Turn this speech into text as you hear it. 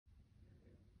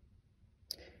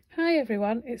Hi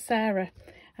everyone, it's Sarah,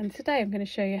 and today I'm going to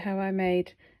show you how I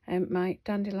made my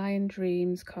Dandelion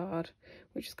Dreams card,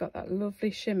 which has got that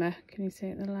lovely shimmer. Can you see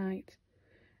it in the light?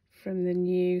 From the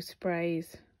new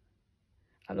sprays.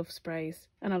 I love sprays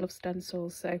and I love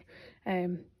stencils, so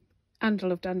and I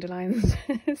love dandelions.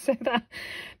 So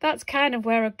that's kind of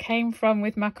where I came from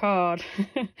with my card.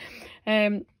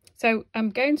 So I'm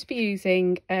going to be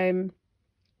using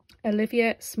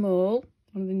Olivia Small,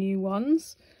 one of the new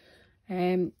ones.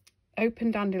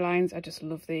 Open dandelions, I just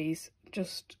love these,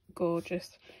 just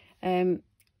gorgeous.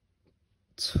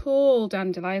 Tall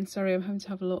dandelions, sorry, I'm having to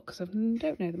have a look because I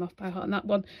don't know them off by heart. And that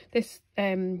one, this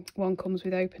one comes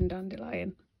with open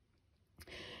dandelion.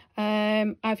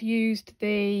 I've used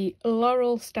the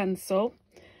Laurel stencil,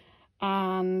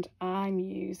 and I'm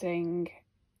using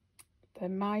the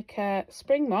Mica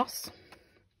Spring Moss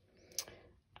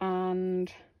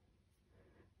and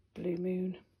Blue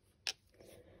Moon.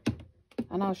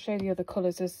 And I'll show the other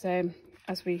colours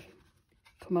as we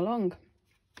come along.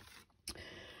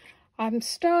 I'm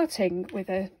starting with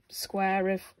a square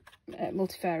of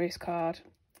multifarious card,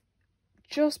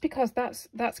 just because that's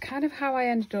kind of how I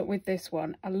ended up with this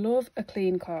one. I love a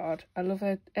clean card. I love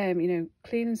a you know,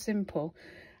 clean and simple.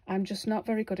 I'm just not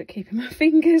very good at keeping my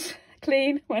fingers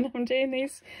clean when I'm doing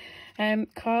these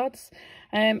cards.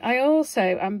 I'm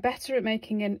better at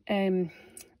making an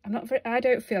I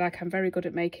don't feel like I'm very good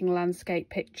at making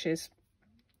landscape pictures,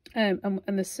 and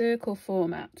the circle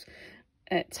format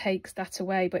takes that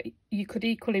away, but you could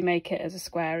equally make it as a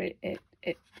square. It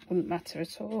wouldn't matter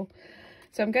at all.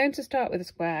 So I'm going to start with a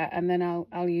square, and then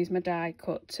I'll use my die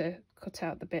cut to cut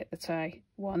out the bit that I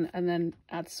want, and then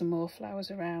add some more flowers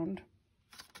around.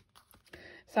 So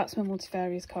that's my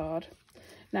multifarious card.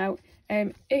 Now,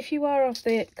 if you are of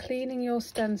the cleaning your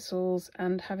stencils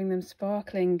and having them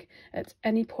sparkling at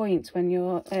any point when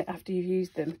you're after you've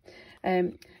used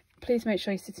them, please make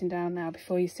sure you're sitting down now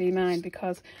before you see mine,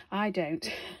 because I don't.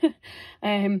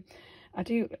 I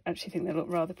do actually think they look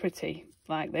rather pretty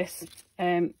like this,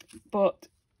 but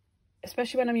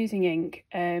especially when I'm using ink,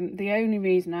 the only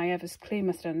reason I ever clean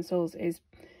my stencils is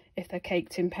if they're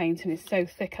caked in paint and it's so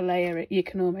thick a layer you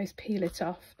can almost peel it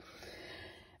off.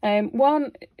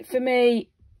 One, for me,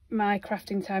 my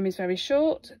crafting time is very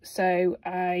short, so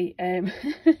I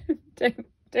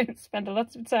don't spend a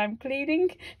lot of time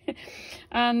cleaning.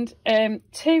 And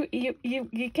two,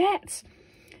 you get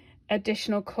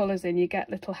additional colours in, you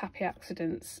get little happy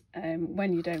accidents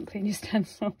when you don't clean your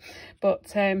stencil.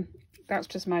 But that's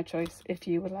just my choice. If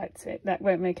you would like to, that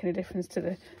won't make any difference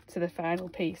to the final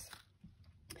piece.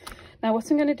 Now what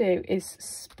I'm going to do is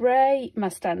spray my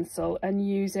stencil and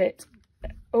use it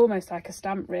almost like a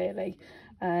stamp, really.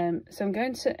 So I'm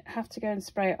going to have to go and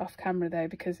spray it off camera though,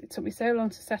 because it took me so long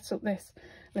to set up this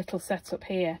little setup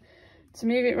here. To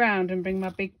move it round and bring my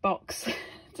big box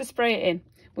to spray it in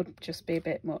would just be a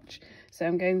bit much. So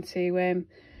I'm going to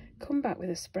come back with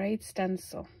a sprayed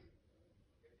stencil.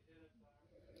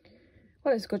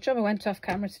 Well, it's a good job I went off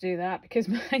camera to do that, because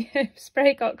my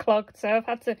spray got clogged, so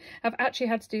I've actually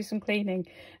had to do some cleaning,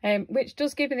 which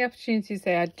does give me the opportunity to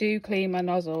say I do clean my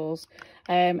nozzles.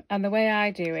 And the way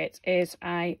I do it is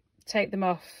I take them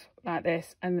off like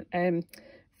this and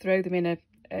throw them in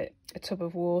a tub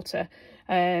of water,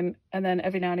 and then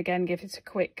every now and again give it a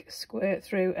quick squirt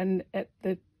through, and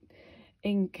the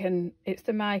ink, and it's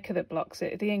the mica that blocks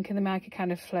it, the ink and the mica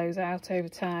kind of flows out over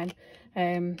time.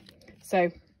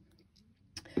 So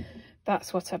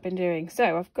that's what I've been doing.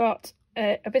 So I've got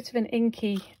a bit of an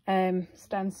inky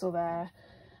stencil there.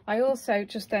 I also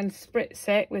just then spritz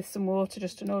it with some water,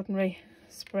 just an ordinary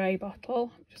spray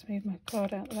bottle. Just move my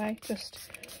card out of the way. Just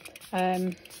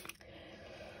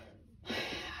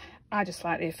I just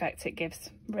like the effect it gives,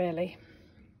 really.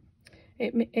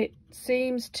 It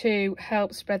seems to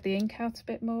help spread the ink out a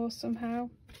bit more somehow.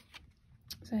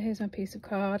 So here's my piece of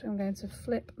card. I'm going to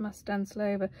flip my stencil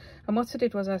over, and what I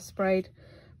did was I sprayed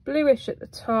bluish at the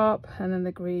top and then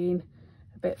the green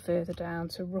a bit further down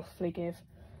to roughly give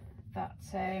that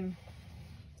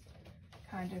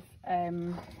kind of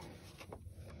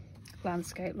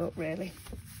landscape look, really.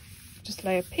 Just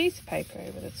lay a piece of paper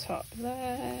over the top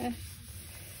there.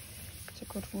 It's a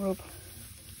good rub.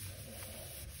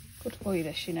 Good for you,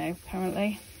 this, you know,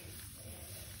 apparently.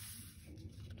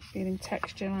 Feeling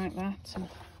texture like that and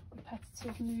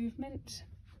repetitive movement.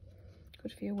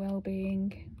 Good for your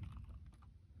well-being.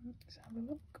 Let's have a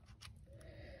look.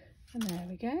 And there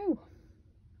we go.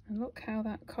 And look how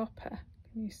that copper,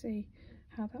 can you see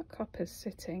how that copper's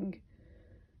sitting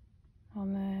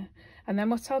on there? And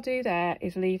then what I'll do there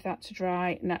is leave that to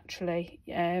dry naturally.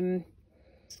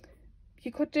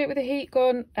 You could do it with a heat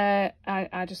gun.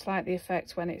 I just like the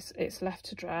effect when it's left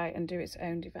to dry and do its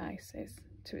own devices,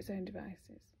 to its own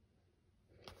devices.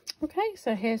 Okay,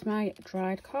 so here's my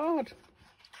dried card.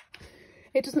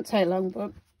 It doesn't take long,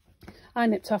 but I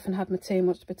nipped off and had my tea and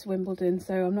watched a bit of Wimbledon,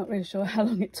 so I'm not really sure how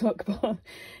long it took, but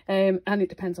and it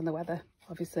depends on the weather,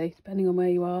 obviously, depending on where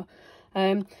you are.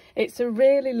 It's a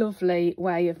really lovely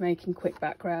way of making quick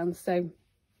backgrounds, so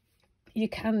you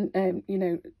can you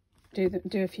know,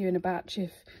 do a few in a batch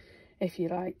if you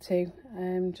like to.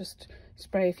 Just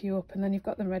spray a few up and then you've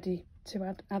got them ready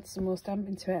to add some more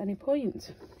stamping to at any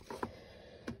point.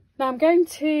 Now I'm going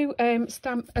to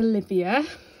stamp Olivia,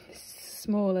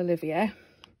 small Olivia.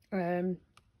 I'm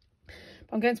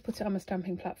going to put it on my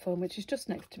stamping platform, which is just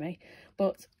next to me,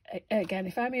 but again,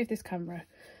 if I move this camera,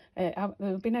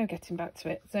 there'll be no getting back to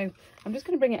it, so I'm just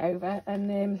going to bring it over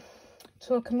and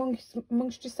talk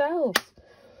amongst yourselves.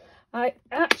 I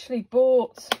actually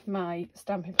bought my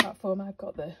stamping platform. I've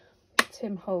got the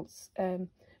Tim Holtz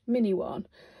mini one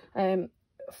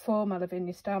for my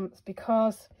Lavinia Stamps,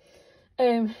 because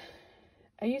I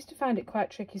used to find it quite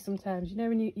tricky sometimes, you know,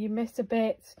 when you miss a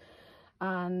bit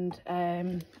and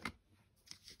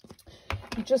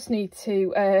you just need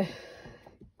to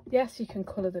yes, you can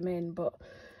colour them in, but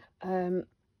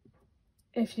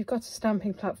if you've got a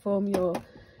stamping platform,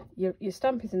 your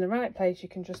stamp is in the right place, you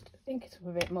can just ink it up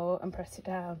a bit more and press it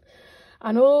down.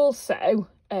 And also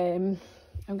I'm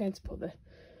going to put the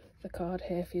card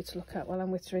here for you to look at while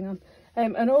I'm whittering on.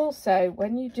 And also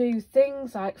when you do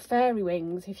things like fairy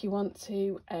wings, if you want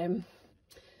to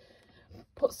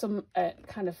put some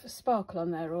kind of sparkle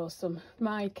on there or some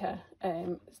mica,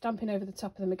 stamping over the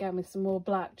top of them again with some more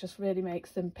black just really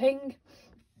makes them ping,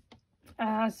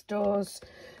 as does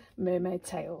mermaid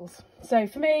tails. So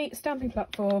for me, stamping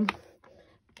platform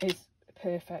is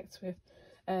perfect with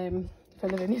for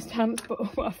Lavinia Stamps,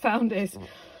 but what I found is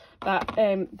that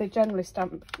they generally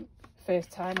stamp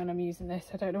first time when I'm using this.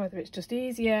 I don't know whether it's just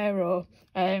easier or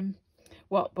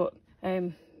what, but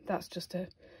that's just a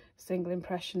single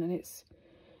impression and it's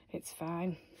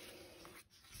fine.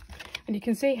 And you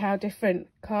can see how different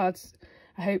cards,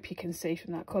 I hope you can see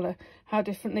from that colour, how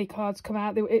differently cards come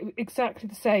out. They were exactly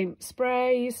the same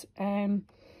sprays.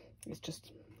 It's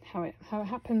just how it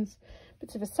happens.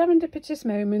 Bit of a serendipitous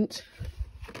moment.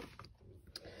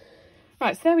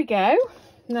 Right, so there we go.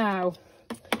 Now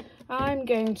I'm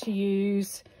going to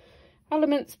use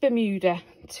Elements Bermuda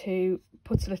to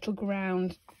put a little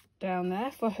ground down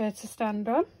there for her to stand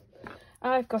on.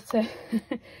 I've got a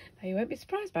now you won't be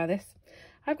surprised by this,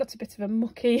 I've got a bit of a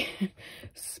mucky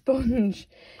sponge.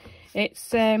 It's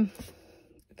the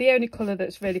only colour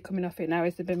that's really coming off it now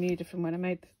is the Bermuda from when I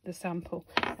made the sample,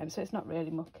 so it's not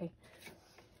really mucky.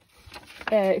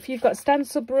 If you've got a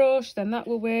stencil brush, then that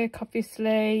will work,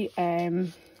 obviously,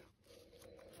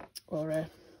 or a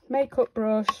makeup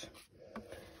brush.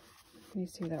 You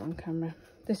see that on camera.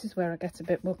 This is where I get a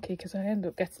bit mucky because I end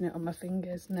up getting it on my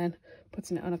fingers and then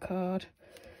putting it on a card.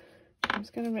 I'm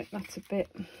just going to rip that a bit.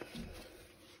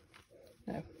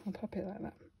 No, I'll pop it like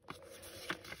that.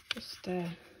 Just could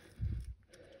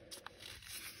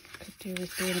do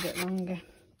with being a bit longer.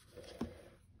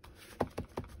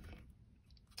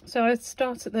 So I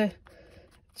start at the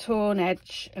torn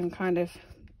edge and kind of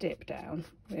dip down,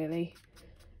 really.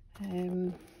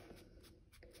 And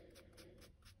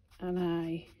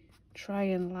I try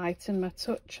and lighten my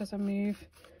touch as I move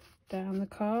down the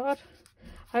card.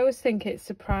 I always think it's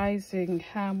surprising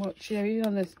how much, you know, even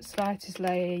on the slightest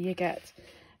layer you get,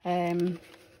 it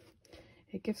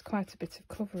gives quite a bit of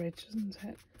coverage, doesn't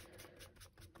it?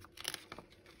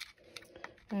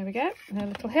 There we go, and a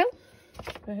little hill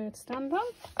for her to stand on.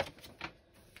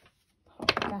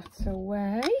 Pop that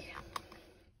away.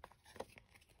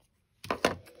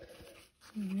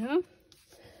 Yeah.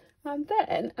 And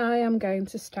then I am going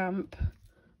to stamp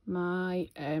my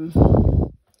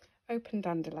open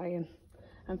dandelion,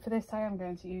 and for this I am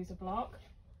going to use a block.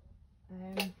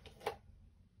 Oh,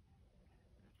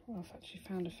 I've actually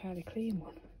found a fairly clean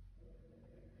one.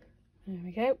 There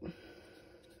we go.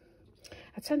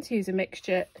 I tend to use a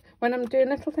mixture when I'm doing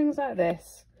little things like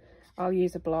this. I'll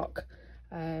use a block.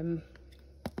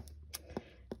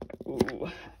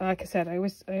 Like I said, I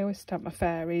always stamp my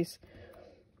fairies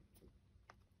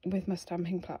with my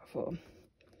stamping platform,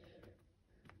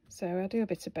 so I do a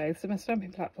bit of both. So my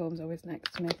stamping platform's always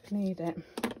next to me if I need it.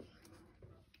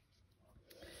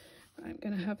 I'm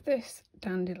going to have this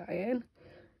dandelion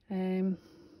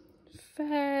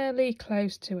fairly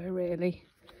close to her, really.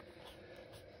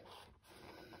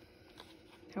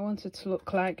 I want her to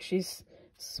look like she's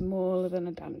smaller than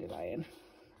a dandelion.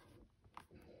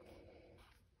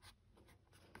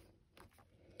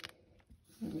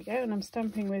 There we go, and I'm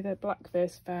stamping with a black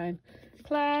Versafine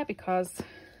Claire because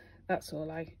that's all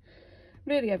I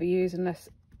really ever use unless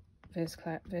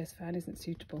Versafine isn't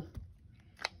suitable.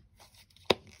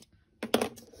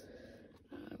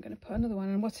 I'm going to put another one,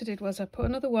 and what I did was I put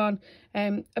another one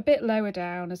a bit lower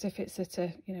down, as if it's at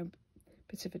a, you know,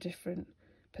 bit of a different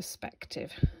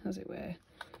perspective, as it were.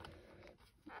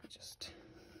 Just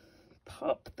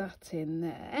pop that in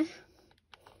there.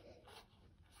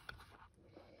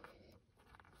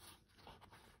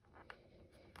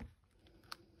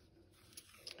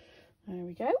 There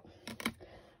we go.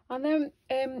 And then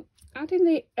adding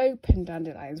the open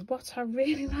dandelions, what I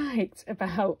really liked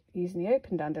about using the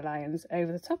open dandelions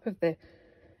over the top of the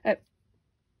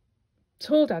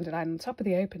tall dandelion on top of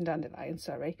the open dandelion,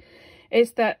 sorry,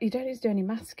 is that you don't need to do any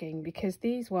masking, because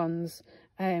these ones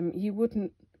you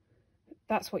wouldn't,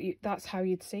 that's how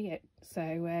you'd see it.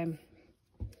 So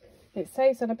it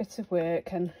saves on a bit of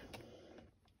work, and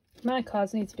my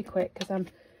cards need to be quick because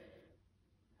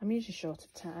I'm usually short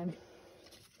of time.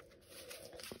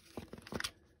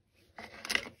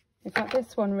 In fact,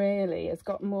 this one really has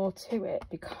got more to it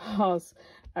because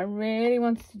I really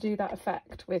wanted to do that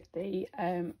effect with the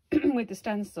with the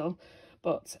stencil,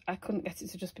 but I couldn't get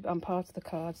it to just be on part of the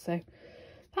card. So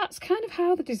that's kind of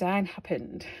how the design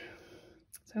happened.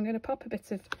 So I'm going to pop a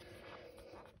bit of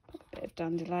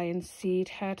dandelion seed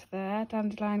head there,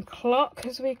 dandelion clock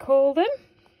as we call them.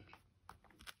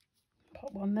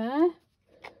 Pop one there.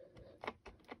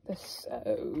 They're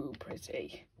so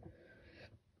pretty.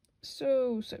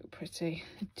 So pretty.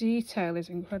 The detail is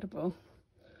incredible.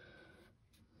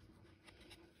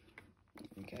 There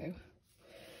we go.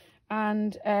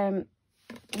 And I'm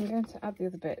going to add the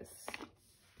other bits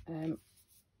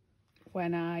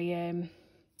when I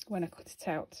cut it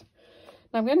out.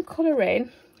 Now I'm going to colour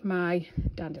in my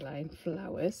dandelion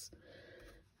flowers.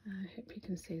 I hope you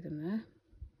can see them there.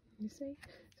 You see?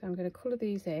 So I'm going to colour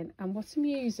these in, and what I'm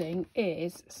using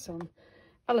is some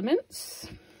elements.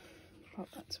 Pop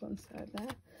that to one side there.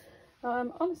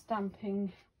 On a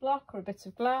stamping block or a bit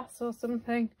of glass or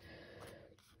something.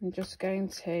 I'm just going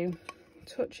to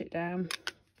touch it down.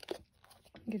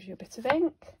 Gives you a bit of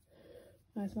ink.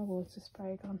 Where's my water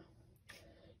spray gone?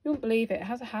 You won't believe it. It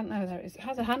has a handle. Oh, there it is. It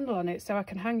has a handle on it, so I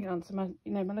can hang it onto my,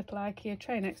 you know, my little IKEA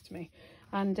tray next to me,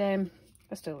 and I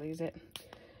still use it.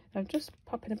 I'm just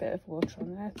popping a bit of water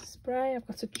on there to spray. I've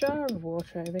got a jar of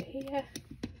water over here.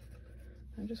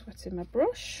 I'm just wetting my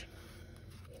brush.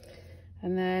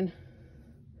 And then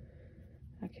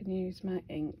I can use my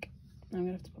ink. I'm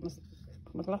gonna have to put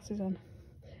my glasses on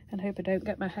and hope I don't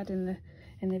get my head in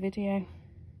the video.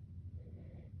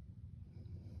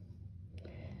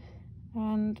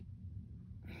 And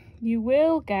you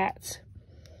will get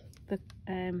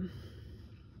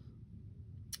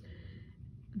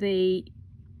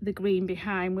the green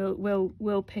behind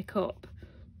will pick up,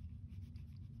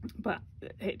 but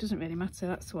it doesn't really matter.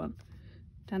 That's one.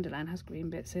 Dandelion has green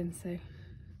bits in, so,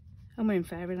 and we're in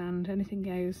fairyland, anything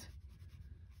goes.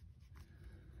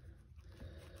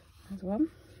 There's one.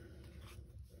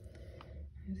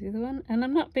 There's the other one, and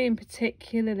I'm not being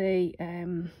particularly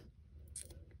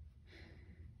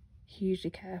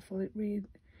hugely careful, it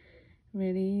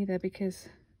really either, because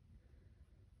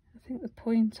I think the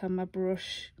point on my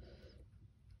brush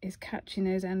is catching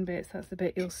those end bits. That's the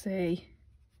bit you'll see,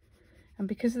 and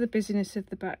because of the busyness of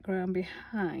the background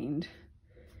behind,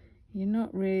 you're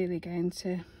not really going to,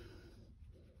 you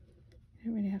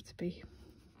don't really have to be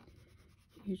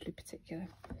hugely particular.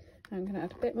 I'm going to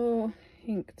add a bit more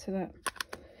ink to that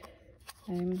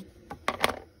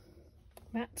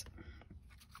mat,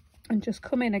 and just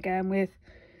come in again with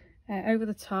over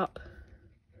the top,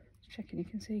 checking you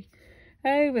can see,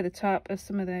 over the top of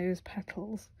some of those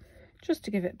petals, just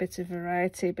to give it a bit of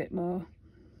variety, a bit more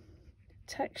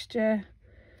texture,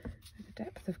 a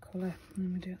depth of colour. And I'm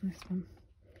going to do it on this one.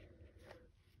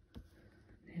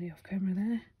 Nearly off camera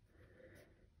there.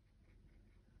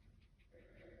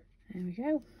 There we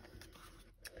go.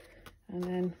 And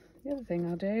then the other thing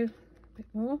I'll do, a bit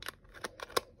more.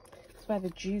 That's where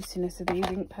the juiciness of these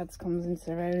ink pads comes into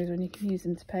their own, is when you can use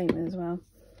them to paint as well.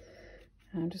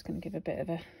 And I'm just going to give a bit of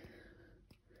a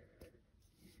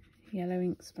yellow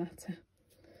ink splatter,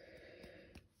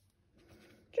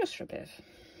 just for a bit of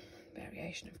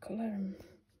variation of colour, and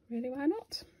really, why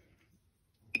not?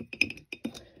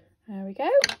 There we go.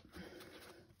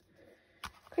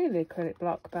 Clear the acrylic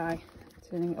block by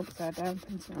turning it upside down,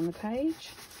 putting it on the page.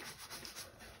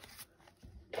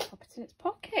 Pop it in its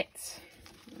pocket.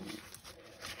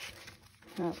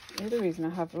 Now, the other reason I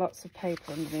have lots of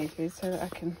paper underneath is so that I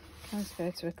can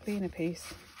transfer to a cleaner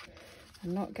piece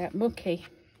and not get mucky.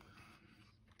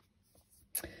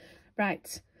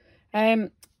 Right,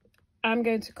 I'm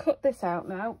going to cut this out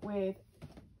now with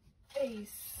a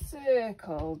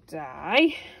circle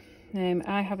die.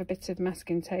 I have a bit of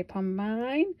masking tape on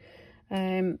mine.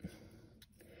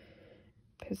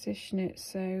 Position it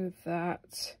so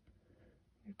that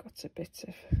we've got a bit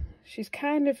of, she's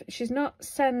not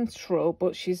central,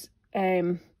 but she's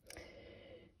so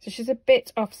she's a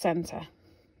bit off center.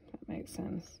 That makes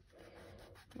sense.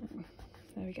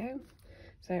 There we go.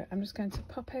 So I'm just going to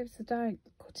pop over to the die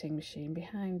cutting machine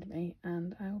behind me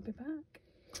and I will be back.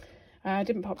 I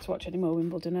didn't pop to watch any more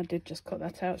Wimbledon. I did just cut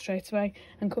that out straight away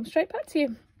and come straight back to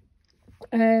you.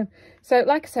 So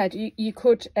like I said, you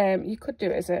could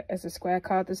do it as a square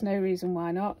card. There's no reason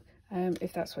why not,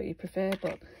 if that's what you prefer,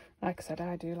 but like I said,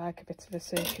 I do like a bit of a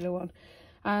circular one.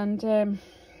 And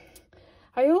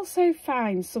I also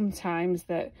find sometimes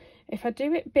that if I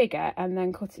do it bigger and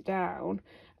then cut it down,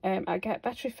 I get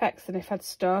better effects than if I'd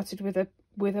started with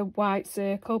a white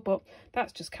circle, but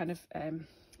that's just kind of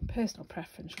personal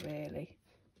preference really.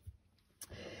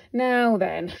 Now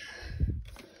then,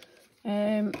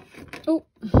 oh,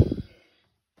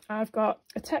 I've got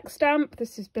a text stamp.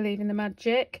 This is Believe in the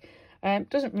Magic.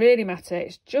 Doesn't really matter,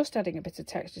 it's just adding a bit of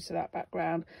texture to that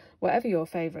background, whatever your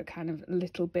favourite kind of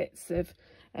little bits of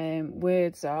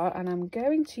words are. And I'm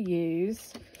going to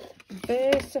use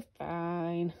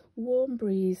Versafine Warm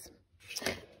Breeze.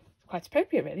 Quite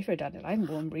appropriate really for a dandelion,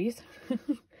 Warm Breeze.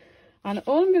 And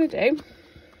all I'm going to do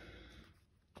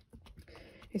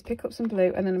is pick up some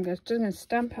blue, and then I'm just going to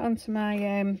stamp it onto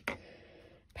my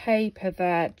paper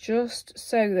there, just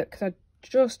so that, because I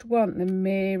just want the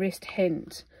merest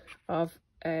hint of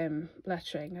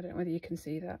lettering. I don't know whether you can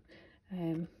see that.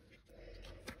 There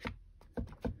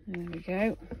we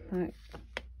go. Right,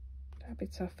 dab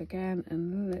it off again,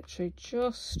 and literally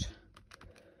just,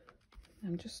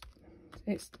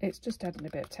 it's just adding a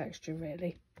bit of texture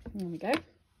really. There we go.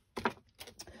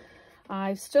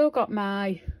 I've still got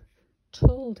my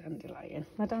tall dandelion,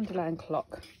 my dandelion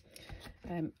clock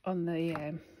on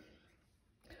the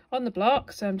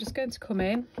block, so I'm just going to come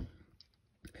in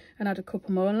and add a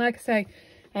couple more. And like I say,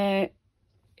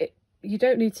 you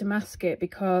don't need to mask it,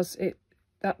 because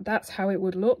that's how it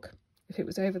would look if it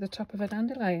was over the top of a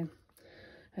dandelion.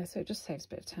 So it just saves a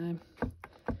bit of time.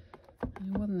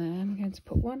 And one there, I'm going to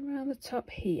put one around the top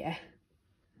here,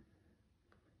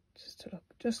 just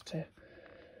to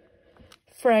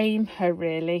frame her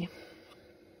really.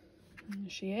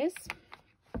 And she is.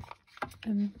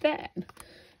 And then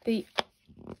the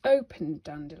open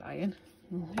dandelion,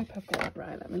 I hope I've got that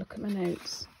right, let me look at my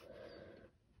notes.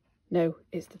 No,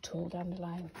 it's the tall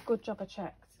dandelion. Good job I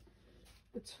checked.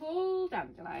 The tall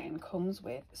dandelion comes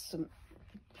with some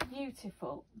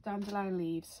beautiful dandelion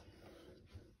leaves.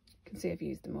 You can see I've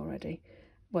used them already.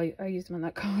 Well, I used them on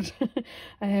that card.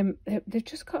 They've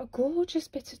just got a gorgeous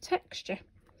bit of texture.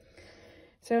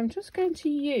 So I'm just going to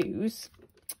use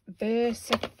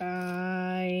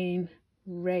Versafine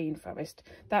Rainforest.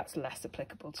 That's less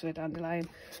applicable to a dandelion.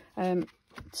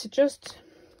 To just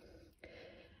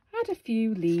add a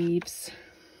few leaves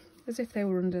as if they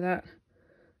were under that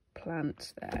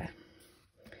plant there.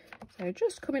 So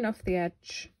just coming off the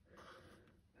edge.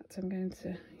 But I'm going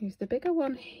to use the bigger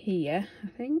one here, I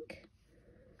think.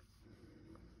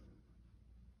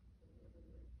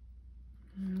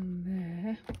 And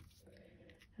there.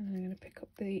 And I'm going to pick up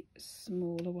the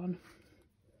smaller one.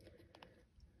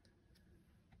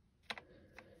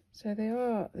 So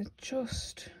they're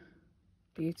just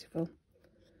beautiful.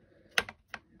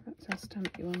 That's how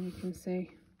stampy one, you can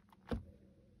see.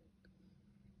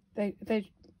 They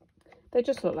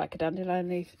just look like a dandelion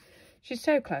leaf. She's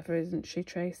so clever, isn't she,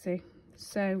 Tracy?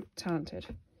 So talented.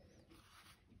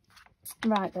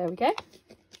 Right, there we go.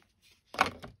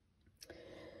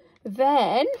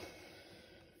 Then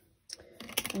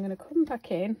I'm going to come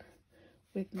back in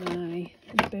with my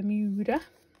Bermuda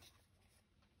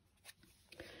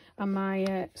and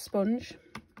my sponge,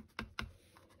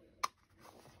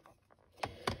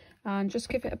 and just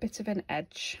give it a bit of an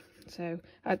edge. So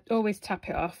I always tap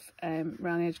it off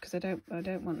around the edge, because I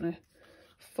don't want the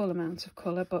full amount of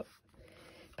colour, but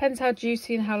depends how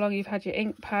juicy and how long you've had your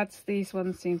ink pads. These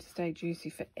ones seem to stay juicy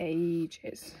for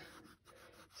ages,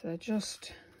 so they're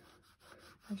just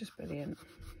brilliant.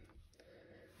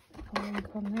 Put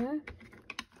ink on there,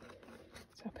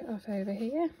 tap it off over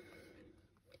here.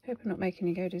 Hope I'm not making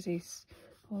you go dizzy,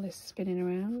 all this spinning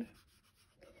around.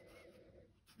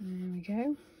 There we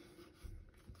go.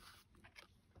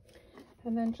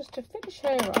 And then just to finish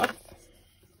her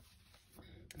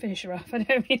off, I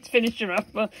don't mean to finish her off,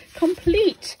 but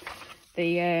complete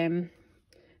the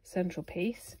central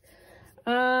piece,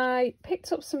 I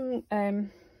picked up some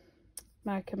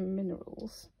Mica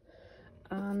minerals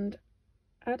and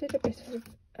added a bit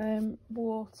of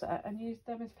water and used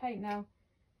them as paint. Now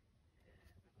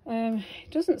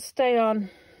it doesn't stay on.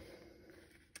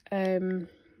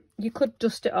 You could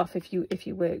dust it off if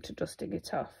you worked at dusting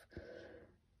it off,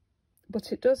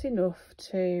 but it does enough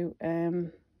to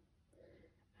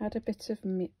add a bit of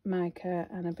mica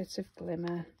and a bit of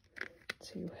glimmer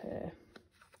to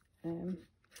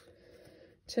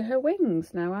her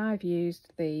wings. Now I've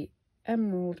used the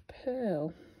emerald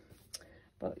pearl,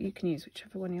 but you can use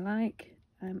whichever one you like.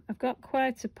 I've got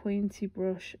quite a pointy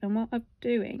brush, and what I'm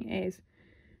doing is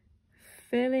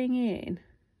filling in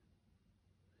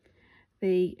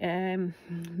the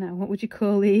now what would you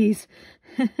call these?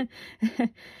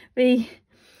 The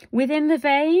within the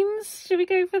veins, should we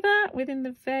go for that? Within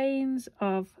the veins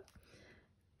of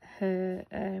her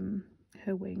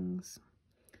wings.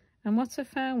 And what I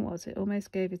found was it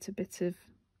almost gave it a bit of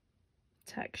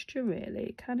texture, really.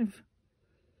 It kind of,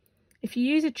 if you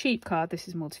use a cheap card, this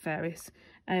is multifarious,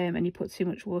 and you put too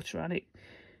much water on it,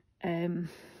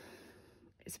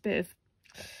 it's a bit of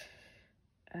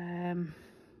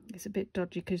it's a bit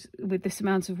dodgy, because with this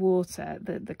amount of water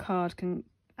the card can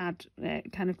add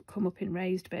kind of come up in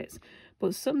raised bits.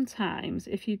 But sometimes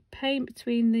if you paint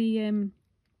between the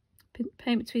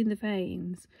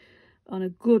veins on a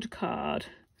good card,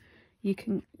 you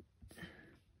can,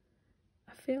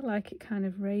 I feel like it kind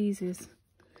of raises,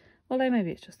 although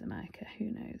maybe it's just the mica,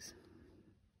 who knows.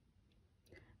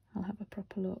 I'll have a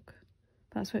proper look.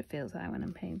 That's what it feels like when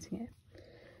I'm painting it.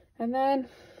 And then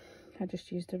I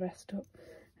just used the rest up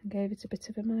and gave it a bit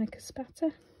of a mica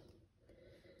spatter.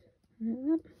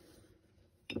 And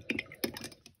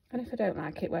if I don't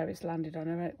like it where it's landed on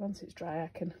her, once it's dry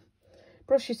I can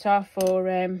brush it off, or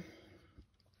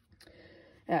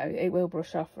yeah, it will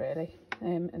brush off really.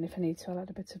 And if I need to, I'll add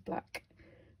a bit of black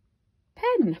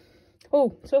pen.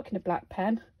 Oh, talking of black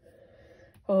pen,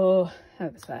 oh,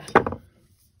 that's there.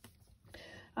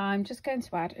 I'm just going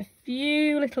to add a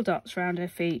few little dots around her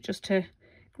feet just to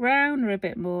ground her a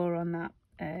bit more on that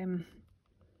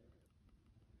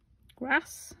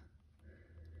grass.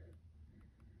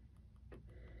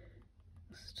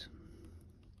 Just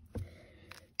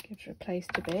gives her a place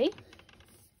to be.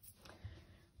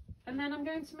 And then I'm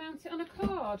going to mount it on a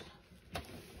card.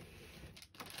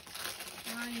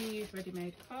 I use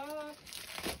ready-made card.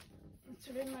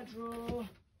 They're in my drawer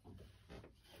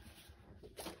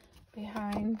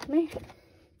behind me.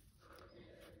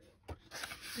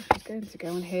 This is going to go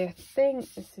on here. I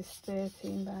think this is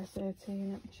 13 by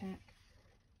 13. Let me check.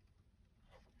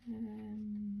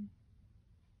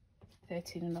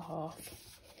 13.5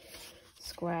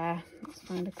 square. Let's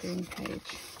find a green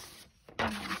page.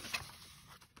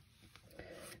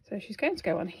 So she's going to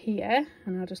go on here,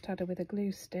 and I'll just add her with a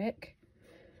glue stick.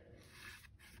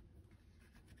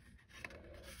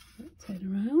 Turn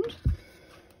around.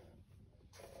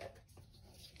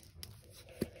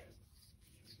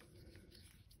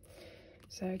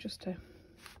 So just a,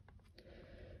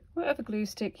 whatever glue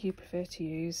stick you prefer to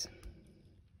use.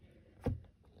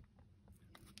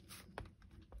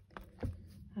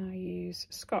 I use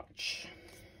Scotch.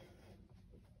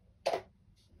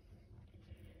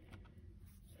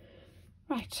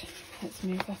 Right, let's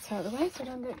move that out of the way so I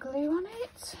don't get glue on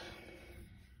it.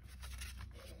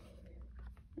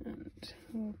 And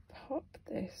we'll pop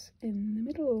this in the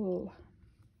middle.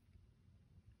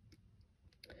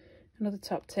 Another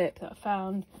top tip that I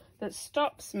found that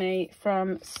stops me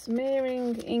from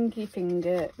smearing inky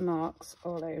finger marks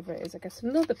all over it is I get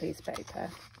another piece of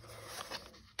paper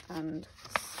and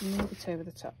smooth it over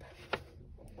the top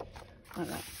like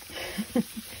that.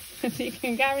 So you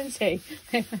can guarantee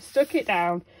if I stuck it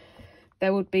down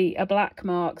there would be a black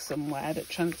mark somewhere that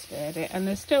transferred it, and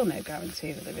there's still no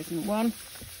guarantee that there isn't one.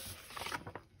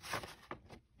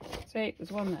 See,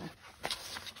 there's one there.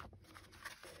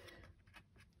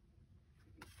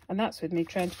 And that's with me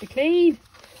trying to be clean.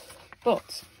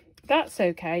 But that's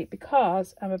okay,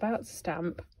 because I'm about to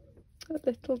stamp a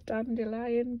little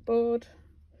dandelion bud,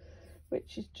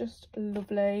 which is just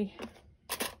lovely.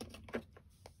 So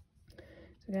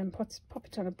again, pop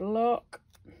it on a block.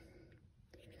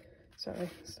 Sorry,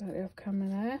 slightly off camera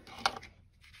there.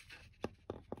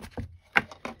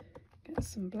 Get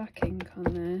some black ink on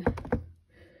there.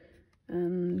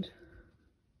 And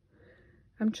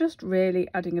I'm just really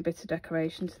adding a bit of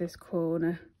decoration to this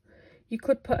corner. You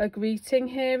could put a greeting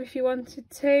here if you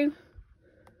wanted to.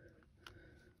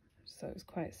 So it's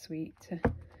quite sweet to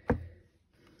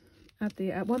add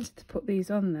the, I wanted to put these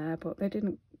on there, but they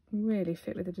didn't really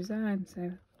fit with the design.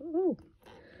 So, oh,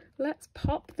 let's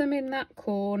pop them in that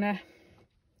corner.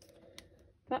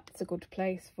 That's a good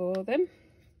place for them.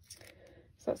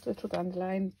 So that's little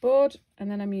dandelion bud,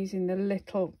 and then I'm using the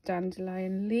little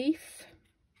dandelion leaf.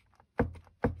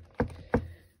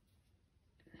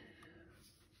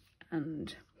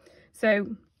 And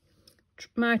so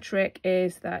my trick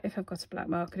is that if I've got a black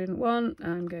mark I didn't want,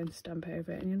 I'm going to stamp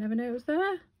over it and you'll never know it was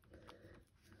there.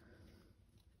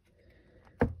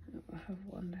 I'll have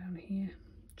one down here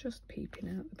just peeping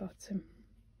out the bottom.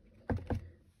 I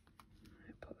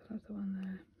put another one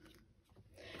there.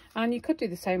 And you could do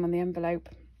the same on the envelope,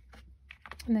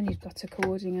 and then you've got a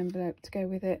cording envelope to go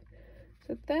with it.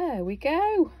 So there we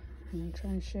go. And I'll try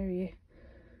and show you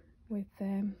with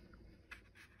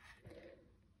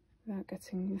without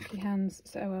getting mucky hands.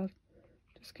 So I'll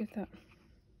just give that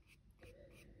a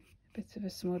bit of a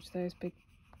smudge, those big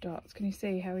dots. Can you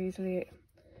see how easily it,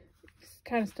 you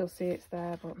kind of still see it's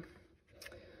there, but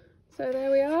so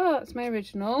there we are. That's my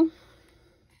original,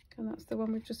 and that's the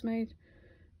one we've just made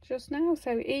just now.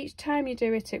 So each time you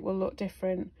do it, it will look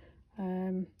different.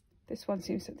 This one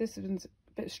seems that this one's a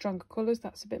bit stronger colours,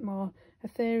 that's a bit more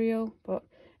ethereal, but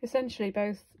essentially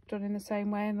both done in the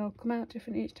same way and they'll come out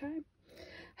different each time.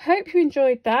 Hope you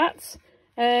enjoyed that.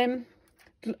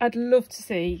 I'd love to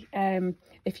see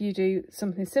if you do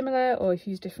something similar, or if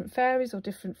you use different fairies or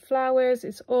different flowers.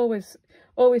 It's always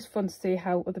fun to see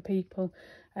how other people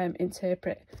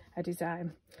interpret a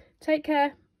design. Take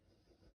care.